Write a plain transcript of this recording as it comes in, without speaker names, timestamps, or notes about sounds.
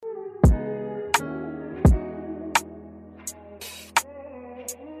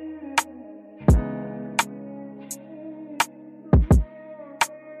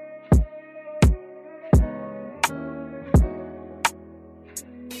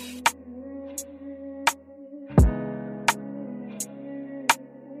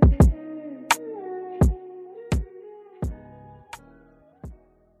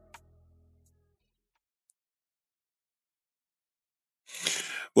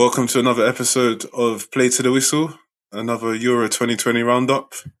Welcome to another episode of Play to the Whistle, another Euro 2020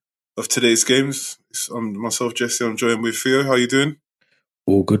 roundup of today's games. I'm myself, Jesse. I'm joined with Theo. How you doing?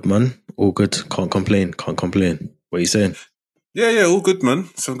 All good, man. All good. Can't complain. What are you saying? Yeah, all good, man.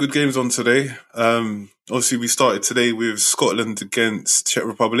 Some good games on today. Obviously, we started today with Scotland against Czech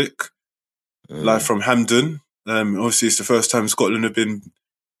Republic, live from Hampden. Obviously, it's the first time Scotland have been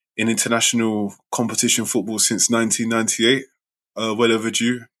in international competition football since 1998. Well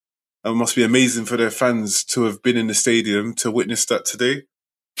overdue. It must be amazing for their fans to have been in the stadium to witness that today.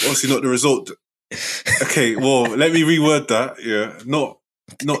 Obviously, not the result. Okay, well, let me reword that. Yeah, not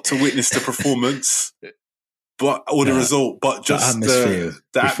to witness the performance, but or the result, but just the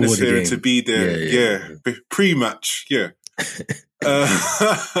atmosphere and to be there. Yeah. Pre-match. Yeah.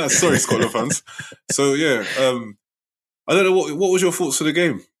 Sorry, Scotland fans. So yeah, I don't know what was your thoughts of the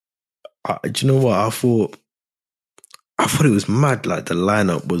game. Do you know what I thought? I thought it was mad. Like the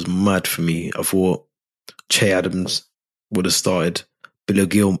lineup was mad for me. I thought Che Adams would have started. Billy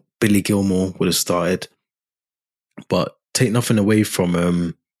Gilmore would have started. But take nothing away from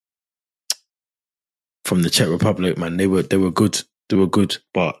the Czech Republic, man. They were good. They were good,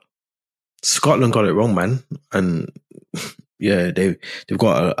 but Scotland got it wrong, man. And yeah, they've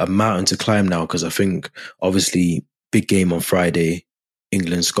got a mountain to climb now, because I think obviously big game on Friday,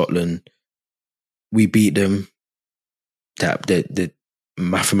 England, Scotland. We beat them. They're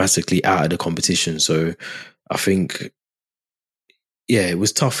mathematically out of the competition. So I think, yeah, it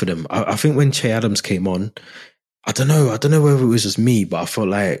was tough for them. I think when Che Adams came on, I don't know whether it was just me, but I felt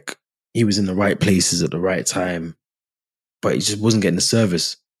like he was in the right places at the right time, but he just wasn't getting the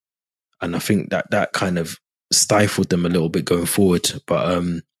service. And I think that kind of stifled them a little bit going forward. But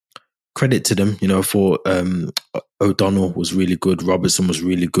credit to them, I thought O'Donnell was really good. Robertson was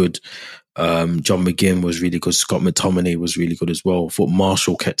really good. John McGinn was really good. Scott McTominay was really good as well. I thought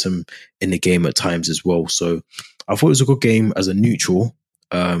Marshall kept him in the game at times as well. So I thought it was a good game as a neutral.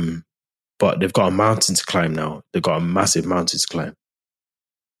 But they've got a mountain to climb now. They've got a massive mountain to climb.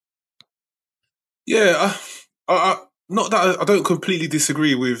 Yeah, not that I don't completely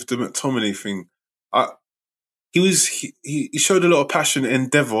disagree with the McTominay thing. He showed a lot of passion and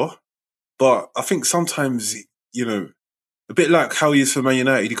endeavour, but I think sometimes, a bit like how he is for Man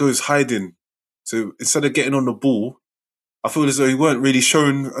United, he goes hiding. So instead of getting on the ball, I feel as though he weren't really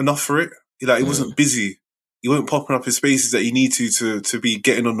showing enough for it. He wasn't busy. He weren't popping up in spaces that he needed to be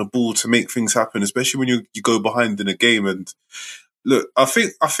getting on the ball to make things happen, especially when you go behind in a game. And look, I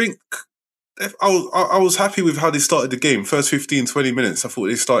think I was happy with how they started the game. First 15, 20 minutes, I thought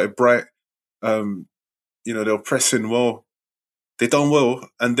they started bright. They were pressing well. They done well.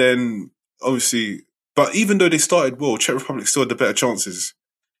 And then, obviously, but even though they started well, Czech Republic still had the better chances.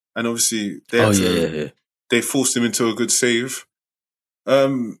 And obviously, they forced him into a good save.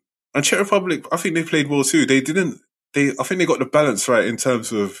 And Czech Republic, I think they played well too. I think they got the balance right in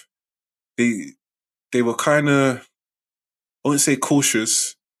terms of they were kind of, I wouldn't say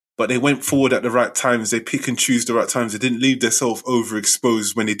cautious, but they went forward at the right times. They pick and choose the right times. They didn't leave themselves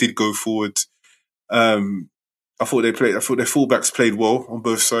overexposed when they did go forward. I thought their fullbacks played well on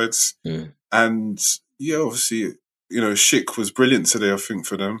both sides. Mm. And yeah, obviously, Schick was brilliant today, I think,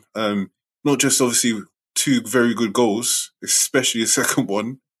 for them. Not just obviously two very good goals, especially the second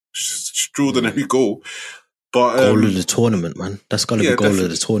one, extraordinary goal. But goal of the tournament, man. That's got to be goal of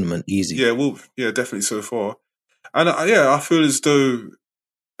the tournament, easy. Yeah, definitely so far. And I feel as though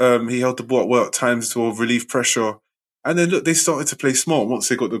he held the ball well at times to relieve pressure. And then look, they started to play smart once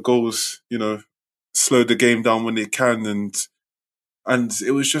they got the goals. Slowed the game down when they can, and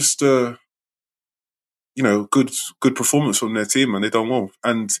it was just good performance from their team, and they done well.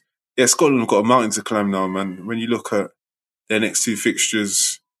 And yeah, Scotland have got a mountain to climb now, man. When you look at their next two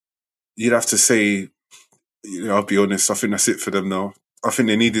fixtures, you'd have to say, I'll be honest, I think that's it for them now. I think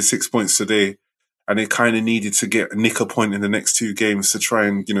they needed 6 points today, and they kind of needed to nick a point in the next two games to try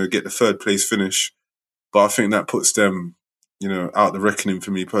and get the third place finish. But I think that puts them, out the reckoning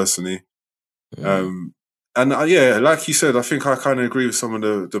for me personally. And like you said, I think I kind of agree with some of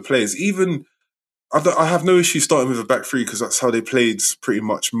the players. Even I have no issue starting with a back three, because that's how they played pretty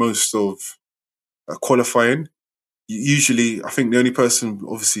much most of qualifying. Usually, I think the only person,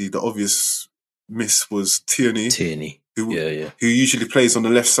 obviously, the obvious miss was Tierney. Who usually plays on the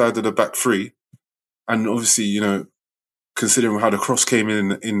left side of the back three. And obviously, considering how the cross came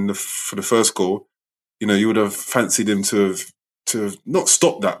in for the first goal, you would have fancied him to have not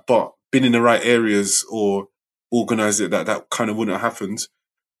stopped that, but been in the right areas or organised it that kind of wouldn't have happened.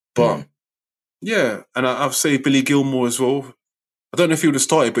 But yeah, and I'll say Billy Gilmore as well. I don't know if he would have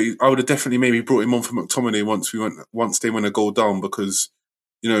started, but I would have definitely maybe brought him on for McTominay once they went a goal down, because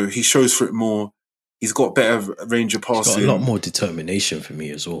he shows for it more. He's got better range of He's got passing. a lot more determination for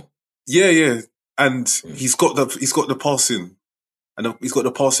me as well. Yeah, and he's got the passing, and he's got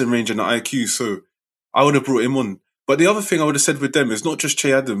the passing range and the IQ. So I would have brought him on. But the other thing I would have said with them is not just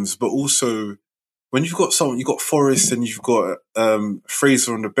Che Adams, but also when you've got you've got Forrest and you've got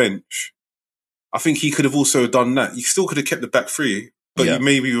Fraser on the bench. I think he could have also done that. You still could have kept the back three, but you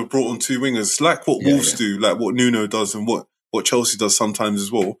maybe were brought on two wingers, like what Wolves do, like what Nuno does, and what Chelsea does sometimes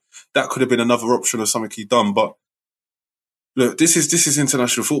as well. That could have been another option or something he'd done. But look, this is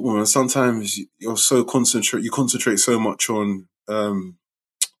international football, and sometimes you concentrate so much on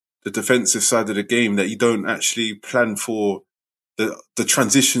the defensive side of the game that you don't actually plan for the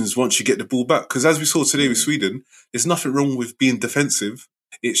transitions once you get the ball back. Because as we saw today with Sweden, there's nothing wrong with being defensive.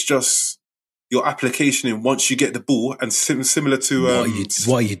 It's just your application in once you get the ball, and similar to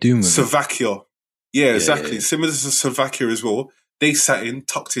what are you doing with Slovakia? Yeah, exactly. Similar to Slovakia as well. They sat in,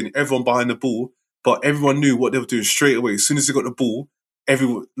 tucked in, everyone behind the ball, but everyone knew what they were doing straight away. As soon as they got the ball,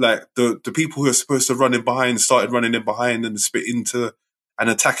 everyone, like the people who are supposed to run in behind started running in behind and spit into and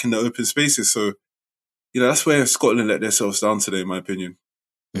attacking the open spaces. So, that's where Scotland let themselves down today, in my opinion.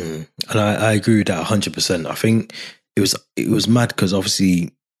 And I agree with that 100%. I think it was mad because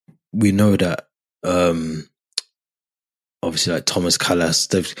obviously we know that obviously like Thomas Kalas,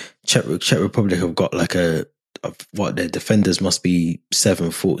 the Czech Republic have got like what their defenders must be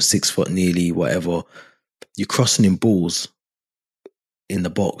 7 foot, 6 foot nearly, whatever. You're crossing in balls in the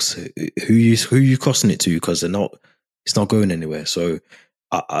box. Who you crossing it to? Because it's not going anywhere. So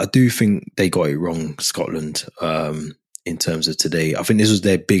I do think they got it wrong, Scotland, in terms of today. I think this was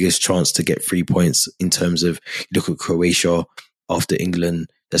their biggest chance to get 3 points in terms of, you look at Croatia after England,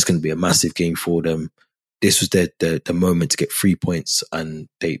 that's going to be a massive game for them. This was the moment to get 3 points, and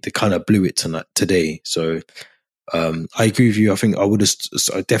they kind of blew it today. So I agree with you. I think I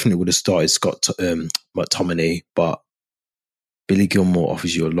definitely would have started Scott McTominay, but Billy Gilmore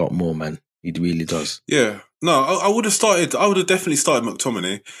offers you a lot more, man. He really does. Yeah. No, I would have definitely started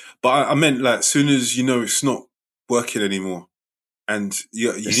McTominay, but I meant like as soon as it's not working anymore, and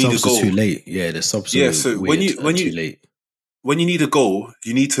you need a goal. Too late. Yeah, the subs are so weird too late. When you need a goal,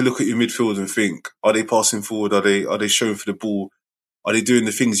 you need to look at your midfield and think: are they passing forward? Are they showing for the ball? Are they doing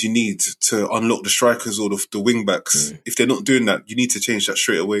the things you need to unlock the strikers or the wing backs? If they're not doing that, you need to change that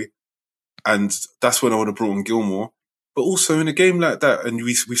straight away. And that's when I would have brought in Gilmore. But also in a game like that, and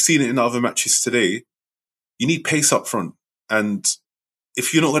we've seen it in other matches today, you need pace up front. And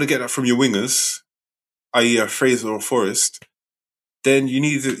if you're not going to get that from your wingers, i.e. a Fraser or Forrest, then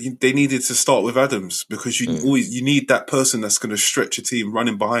they needed to start with Adams, because you need that person that's going to stretch a team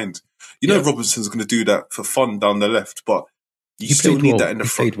running behind. Robinson's going to do that for fun down the left, but you still need that in the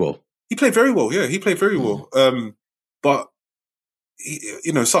front. He played very well. Yeah, he played very well. But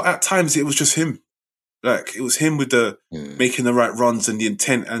so at times it was just him. Like it was him with the making the right runs and the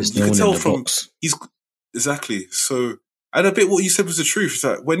intent, and you could tell from he's exactly. So, and a bit what you said was the truth. Is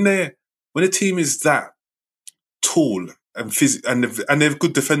that when a team is that tall and and they're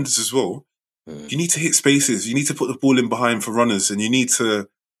good defenders as well, you need to hit spaces. You need to put the ball in behind for runners, and you need to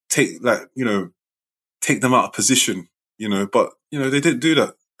take them out of position. But they didn't do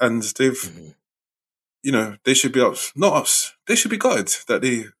that, and they've they should be not ups. They should be gutted that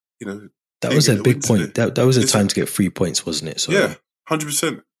they That was a big point. That was a time to get 3 points, wasn't it? So yeah,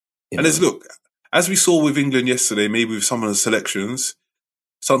 100%. And look, as we saw with England yesterday, maybe with some of the selections,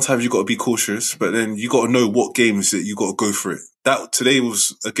 sometimes you got to be cautious, but then you got to know what games that you got to go for it. That today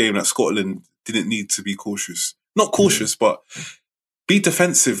was a game that Scotland didn't need to be cautious. Not cautious, but be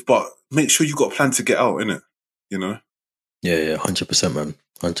defensive, but make sure you got a plan to get out, innit? Yeah, 100%, man,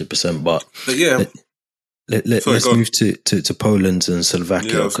 100%. But yeah, let's move to Poland and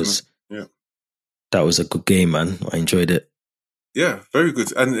Slovakia, because that was a good game, man. I enjoyed it. Yeah, very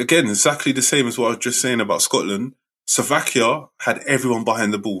good. And again, exactly the same as what I was just saying about Scotland. Slovakia had everyone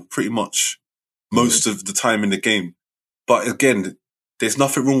behind the ball pretty much most of the time in the game. But again, there's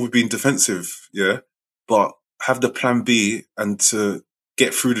nothing wrong with being defensive, but have the plan B and to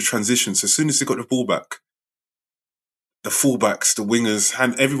get through the transition. So as soon as they got the ball back, the fullbacks, the wingers,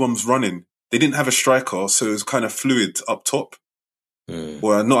 everyone was running. They didn't have a striker, so it was kind of fluid up top.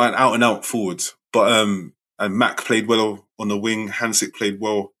 Well, not an out-and-out forward. But and Mac played well on the wing. Hansik played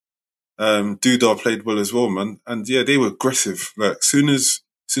well. Dudar played well as well, man. And yeah, they were aggressive. Like as soon as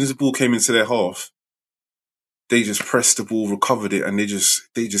the ball came into their half, they just pressed the ball, recovered it, and they just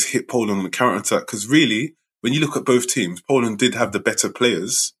hit Poland on the counter attack. Because really, when you look at both teams, Poland did have the better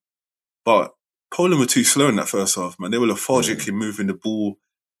players, but Poland were too slow in that first half, man. They were lethargic in moving the ball,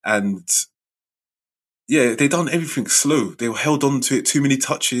 and yeah, they done everything slow. They were held on to it, too many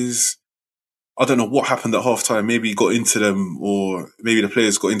touches. I don't know what happened at halftime. Maybe he got into them, or maybe the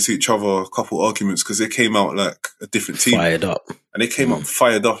players got into each other, a couple arguments, because they came out like a different team. Fired up. And they came up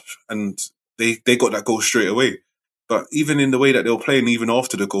fired up, and they got that goal straight away. But even in the way that they were playing, even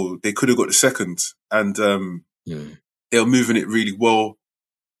after the goal, they could have got the second. And they were moving it really well.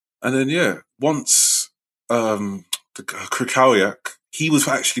 And then, once Krikowiak, he was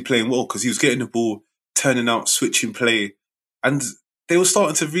actually playing well because he was getting the ball, turning out, switching play. And they were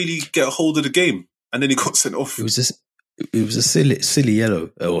starting to really get a hold of the game. And then he got sent off. It was a silly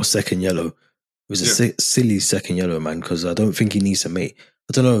yellow, or second yellow. It was a silly second yellow, man, because I don't think he needs to make...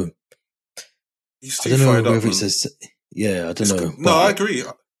 I don't know. He's too fired up. I don't know. No, I agree.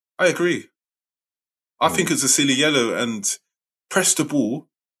 I think it's a silly yellow, and press the ball,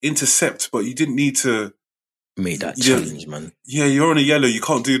 intercept, but you didn't need to make that challenge, man. Yeah, you're on a yellow. You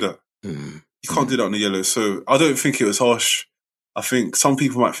can't do that. You can't do that on a yellow. So I don't think it was harsh. I think some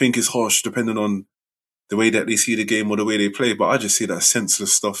people might think it's harsh depending on the way that they see the game or the way they play, but I just see that as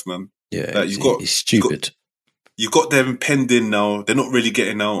senseless stuff, man. Yeah, it's stupid. You've got them penned in now. They're not really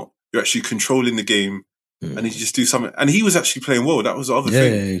getting out. You're actually controlling the game. And you just do something. And he was actually playing well. That was the other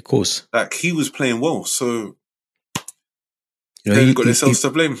thing. Yeah, of course. Like, he was playing well. So, they've got themselves to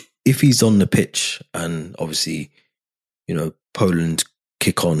blame. If he's on the pitch and obviously, Poland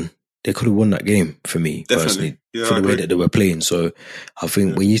kick on, they could have won that game for me, personally, for the way that they were playing. So, I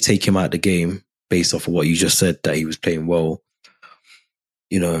think when you take him out of the game, based off of what you just said, that he was playing well,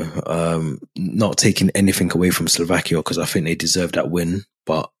 not taking anything away from Slovakia, because I think they deserve that win.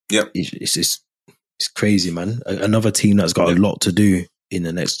 But it's just... It's crazy, man. Another team that's got a lot to do in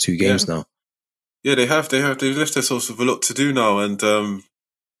the next 2 games now. Yeah, they have. They've left themselves with a lot to do now. And,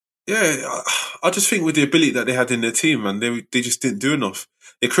 I just think with the ability that they had in their team, man, they just didn't do enough.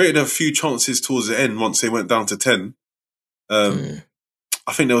 They created a few chances towards the end once they went down to 10. I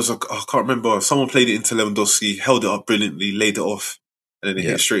think there was I can't remember, someone played it into Lewandowski, held it up brilliantly, laid it off, and then they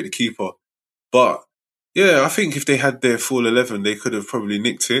hit straight the keeper. But, I think if they had their full 11, they could have probably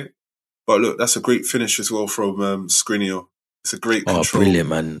nicked it. But look, that's a great finish as well from Skriniar. It's a great control. Oh, brilliant,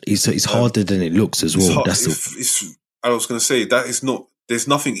 man. It's harder than it looks as well. I was going to say, that is not... There's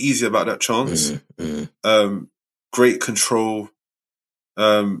nothing easy about that chance. Great control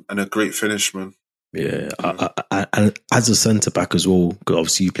and a great finish, man. Yeah. And as a centre-back as well, because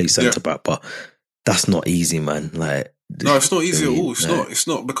obviously you play centre-back, but that's not easy, man. Like, no, it's not easy at all. It's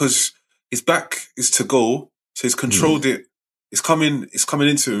not, because his back is to goal, so he's controlled it. It's coming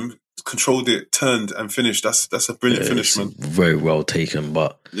into him. Controlled it, turned and finished. That's a brilliant finish, man. Very well taken,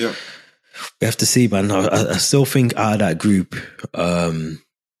 but we have to see, man. I still think out of that group,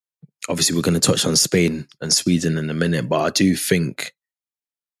 obviously we're going to touch on Spain and Sweden in a minute, but I do think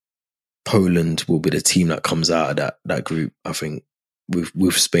Poland will be the team that comes out of that group. I think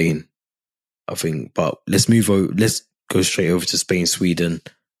with Spain, I think. But let's move over. Let's go straight over to Spain, Sweden.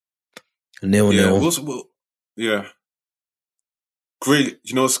 0-0. Yeah. Great.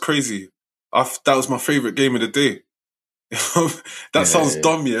 It's crazy. That was my favourite game of the day. That sounds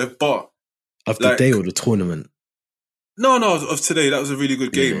dumb, but... Of the day or the tournament? No, of today. That was a really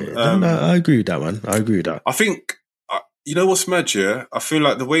good game. No, I agree with that, man. I agree with that. I think, what's mad, yeah? I feel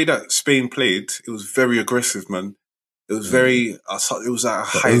like the way that Spain played, it was very aggressive, man. It was very... It was at a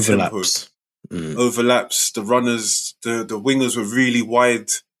high tempo. Overlaps. The runners, the wingers were really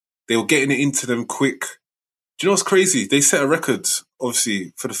wide. They were getting it into them quick. Do you know what's crazy? They set a record,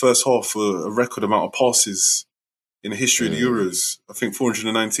 obviously, for the first half, for a record amount of passes in the history of the Euros. I think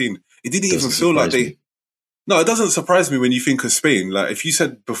 419. It didn't even feel like they... No, it doesn't surprise me when you think of Spain. Like, if you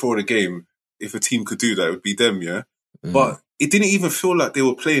said before the game, if a team could do that, it would be them, yeah? But it didn't even feel like they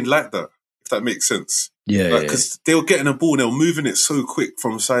were playing like that, if that makes sense. Yeah, because they were getting a ball and they were moving it so quick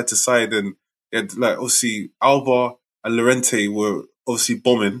from side to side. And obviously, Alba and Llorente were obviously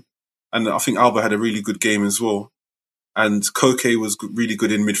bombing. And I think Alba had a really good game as well. And Koke was really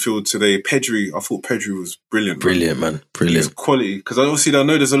good in midfield today. I thought Pedri was brilliant. Brilliant, man. Brilliant. He's quality. Because obviously I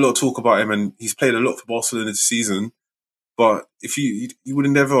know there's a lot of talk about him and he's played a lot for Barcelona this season. But if you would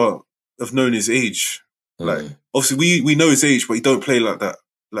have never have known his age. Like, obviously we know his age, but he don't play like that.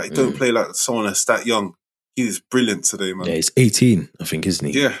 Like, he don't play like someone that's that young. He is brilliant today, man. Yeah, he's 18, I think, isn't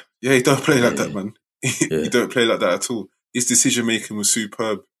he? Yeah, he don't play like that, man. He don't play like that at all. His decision-making was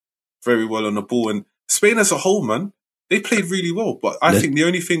superb. Very well on the ball. And Spain as a whole, man, they played really well. But I think the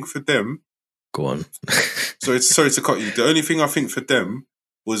only thing for them... Go on. sorry to cut you. The only thing I think for them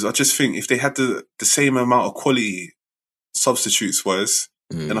was, I just think if they had the same amount of quality substitutes-wise,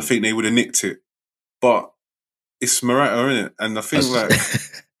 then I think they would have nicked it. But it's Morata, innit? And I think,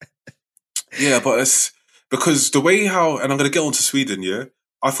 but because the way how, and I'm going to get on to Sweden, yeah,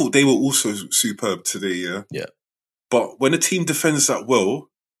 I thought they were also superb today, yeah. Yeah. But when a team defends that well,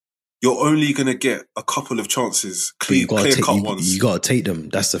 you're only going to get a couple of chances, clear cut ones. You got to take them.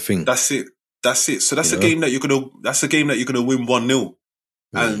 That's the thing. That's it. So that's a game that you're gonna. That's a game that you're gonna win 1-0,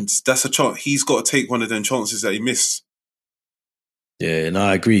 and that's a chance. He's got to take one of them chances that he missed. Yeah, and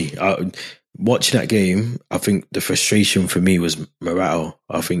I agree. Watching that game, I think the frustration for me was Morata.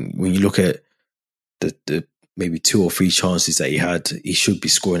 I think when you look at the maybe 2 or 3 chances that he had, he should be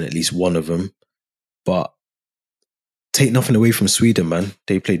scoring at least one of them. But take nothing away from Sweden, man.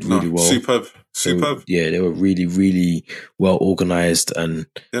 They played really well. Superb. They were really, really well organized, and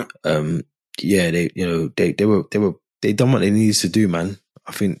they done what they needed to do, man.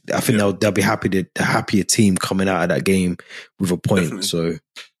 I think they'll be happy. The happier team coming out of that game with a point. Definitely. So,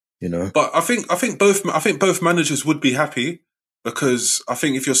 but I think both managers would be happy, because I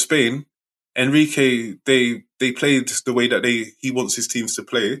think if you're Spain, Enrique, they played the way that he wants his teams to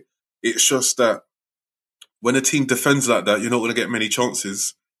play. It's just that when a team defends like that, you're not going to get many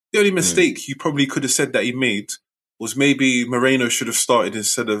chances. The only mistake he probably could have said that he made was maybe Moreno should have started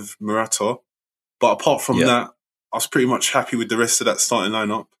instead of Morata. But apart from that, I was pretty much happy with the rest of that starting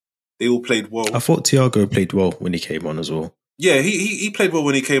lineup. They all played well. I thought Thiago played well when he came on as well. Yeah, he played well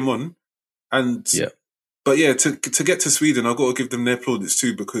when he came on. But to get to Sweden, I've got to give them their plaudits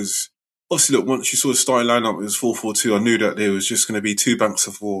too, because obviously, look, once you saw the starting lineup, it was 4-4-2. I knew that there was just going to be 2 banks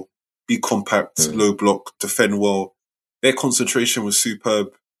of 4, be compact, low block, defend well. Their concentration was superb.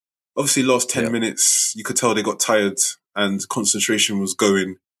 Obviously, last 10 minutes, you could tell they got tired and concentration was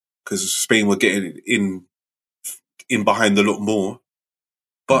going, because Spain were getting in behind a lot more.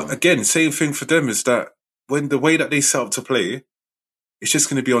 But again, same thing for them is that when the way that they set up to play, it's just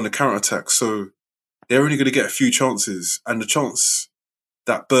going to be on the counter-attack. So they're only going to get a few chances. And the chance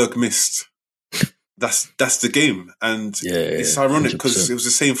that Berg missed, that's the game. And it's ironic because it was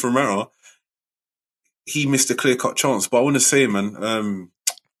the same for Morata. He missed a clear-cut chance. But I want to say, man,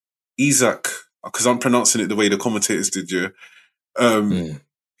 Isak, because I'm pronouncing it the way the commentators did,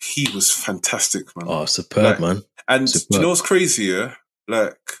 he was fantastic, man. Oh, superb, man. And do you know what's crazy, yeah?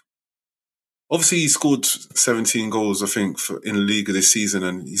 Like, obviously he scored 17 goals, I think, in the league this season,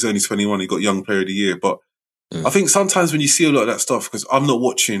 and he's only 21. He got Young Player of the Year. But I think sometimes when you see a lot of that stuff, because I'm not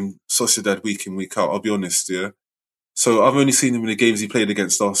watching Sociedad week in, week out, I'll be honest, yeah? So I've only seen him in the games he played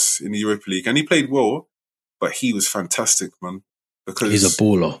against us in the Europa League. And he played well, but he was fantastic, man. Because he's a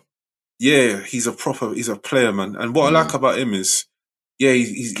baller. Yeah, he's a player, man. And what I like about him is,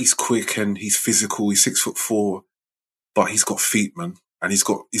 he's quick and he's physical. He's 6'4", but he's got feet, man. And he's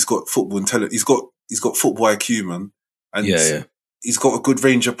got football intelligence. He's got football IQ, man. And he's got a good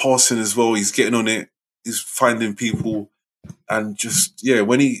range of passing as well. He's getting on it. He's finding people, and just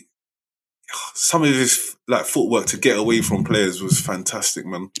when some of his like footwork to get away from players was fantastic,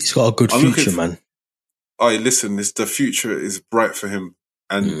 man. He's got a good future, man. Listen, the future is bright for him,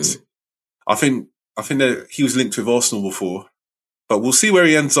 and I think that he was linked with Arsenal before, but we'll see where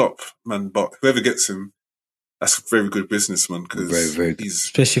he ends up, man. But whoever gets him, that's very good business, man. Because very, very good,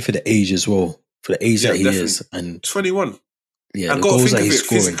 especially for the age as well, for the age that he is, and 21. Yeah, and got to think of it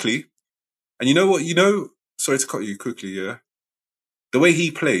physically. And you know what? Sorry to cut you quickly, yeah. The way he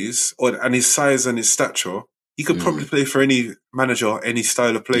plays, and his size and his stature, he could probably play for any manager, any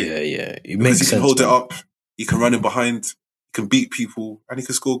style of play. Yeah. It makes sense. He can hold it up. He can run in behind. He can beat people, and he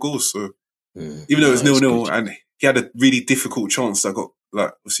can score goals. So even though it was 0-0, and he had a really difficult chance that got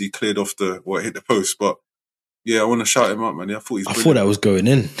obviously cleared off it hit the post. But I want to shout him up, man. I thought that was going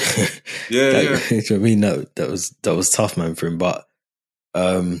in. Yeah. I mean, that was tough, man, for him. But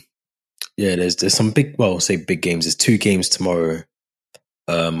there's some big games. There's 2 games tomorrow.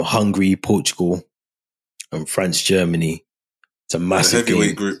 Hungary, Portugal, and France, Germany. It's a massive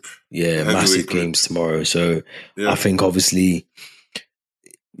heavyweight group. Yeah, massive games tomorrow. So I think obviously,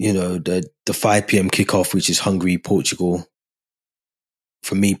 the 5 p.m. kickoff, which is Hungary, Portugal.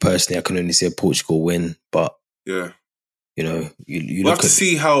 For me personally, I can only say a Portugal win, but you have to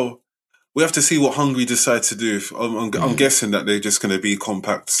see what Hungary decide to do. I'm guessing that they're just going to be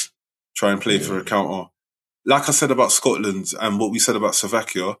compact, try and play for a counter. Like I said about Scotland and what we said about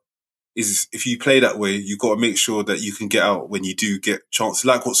Slovakia, is if you play that way, you've got to make sure that you can get out when you do get chances,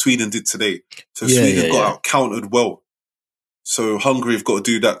 like what Sweden did today. So Sweden got out countered well. So Hungary have got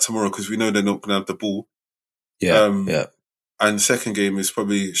to do that tomorrow, because we know they're not going to have the ball. And the second game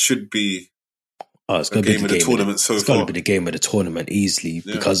should be it's going to be the game of the tournament so far. It's going to be the game of the tournament easily,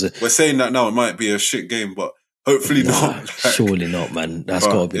 because we're saying that now it might be a shit game, but hopefully not. Surely not, man. That's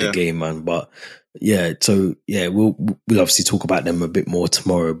got to be the game, man. But we'll obviously talk about them a bit more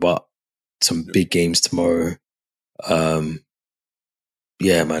tomorrow. But some big games tomorrow.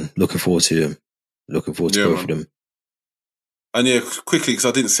 Yeah, man. Looking forward to them. Looking forward to both of them. And yeah, quickly, because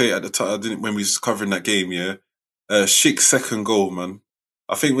I didn't say it at the time, I didn't when we was covering that game, yeah. Schick's second goal, man.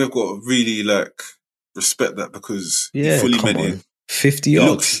 I think we've got to really respect that because he fully meant it. 50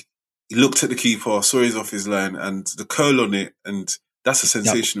 yards. He looked at the keeper, saw he's off his line, and the curl on it, and that's a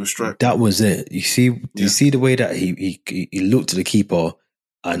sensational strike. That was it. You see the way that he looked at the keeper,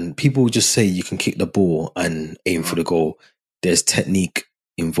 and people just say you can kick the ball and aim for the goal. There's technique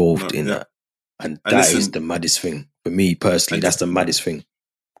involved in that. And that is the maddest thing. For me personally, that's the maddest thing.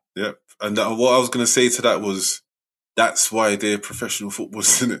 Yeah. And what I was going to say to that was, that's why they're professional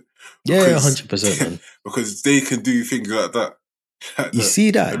footballers, isn't it? Because, 100%, man. Because they can do things like that. You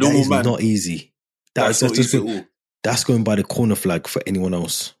see that? That is not easy. That's not easy at all. That's going by the corner flag for anyone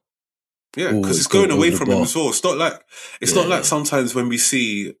else. Yeah, because it's going away from him as well. It's not like sometimes when we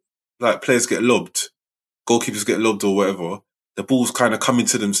see players get lobbed, goalkeepers get lobbed or whatever, the ball's kind of coming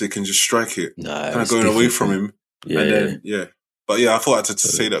to them so they can just strike it. Kind of going away from him. But yeah, I thought I had to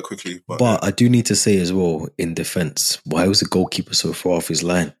say that quickly. But I do need to say as well, in defence, why was the goalkeeper so far off his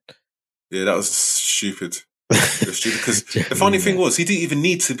line? Yeah, that was stupid. Because the funny thing was, he didn't even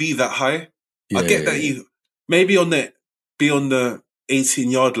need to be that high. I get that you maybe be on the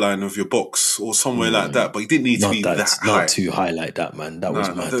 18-yard line of your box or somewhere like that, but he didn't need to be that high. Not too high like that, man. That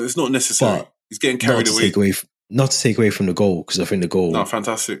was mad. It's not necessary. But he's getting carried away. Not to take away from the goal, because I think the goal... No,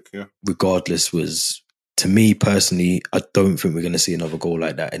 fantastic, yeah. Regardless was... To me, personally, I don't think we're going to see another goal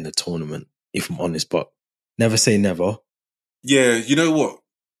like that in the tournament, if I'm honest, but never say never. Yeah, you know what?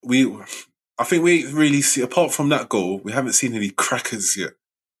 I think we really see, apart from that goal, we haven't seen any crackers yet.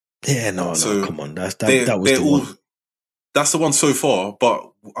 Yeah, no, come on. That was the one. That's the one so far,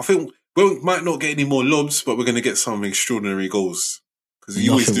 but I think we might not get any more lobs, but we're going to get some extraordinary goals. Because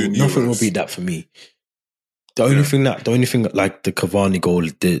you always do. Nothing will beat that for me. The only thing like the Cavani goal,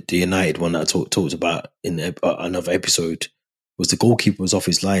 the United one that I talked about in another episode, was the goalkeeper was off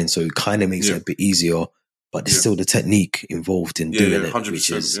his line, so it kind of makes it a bit easier. But there's still the technique involved in doing it, 100%,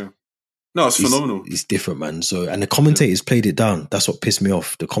 which is no, it's phenomenal. It's different, man. So, and the commentators played it down. That's what pissed me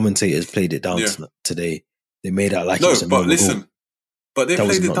off. The commentators played it down today. They made out like it was a normal goal. But they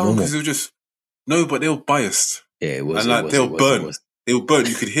played it down because it was just but they were biased. Yeah, it was. And they were burnt. They were burnt.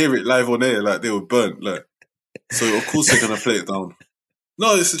 You could hear it live on air, they were burnt. So of course they're gonna play it down.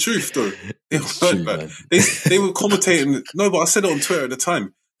 No, it's the truth though. They were burnt. They were commentating. No, but I said it on Twitter at the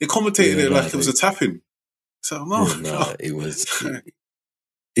time. They commentated it like it was a tapping. So no, it was.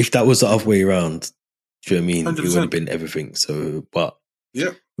 If that was the other way around, do you know what I mean? 100%. It would have been everything. So, but we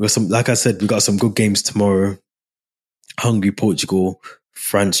got some. Like I said, we got some good games tomorrow. Hungary, Portugal,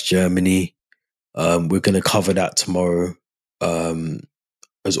 France, Germany. We're gonna cover that tomorrow.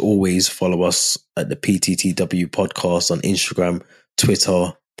 As always, follow us at the PTTW podcast on Instagram,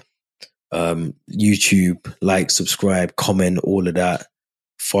 Twitter, YouTube. Like, subscribe, comment, all of that.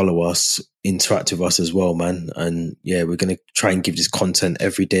 Follow us, interact with us as well, man. And yeah, we're going to try and give this content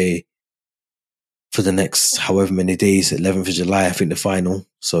every day for the next however many days. 11th of July, I think the final.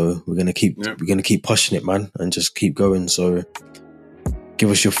 So we're going to keep pushing it, man, and just keep going. So give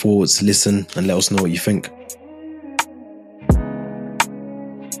us your thoughts, listen, and let us know what you think.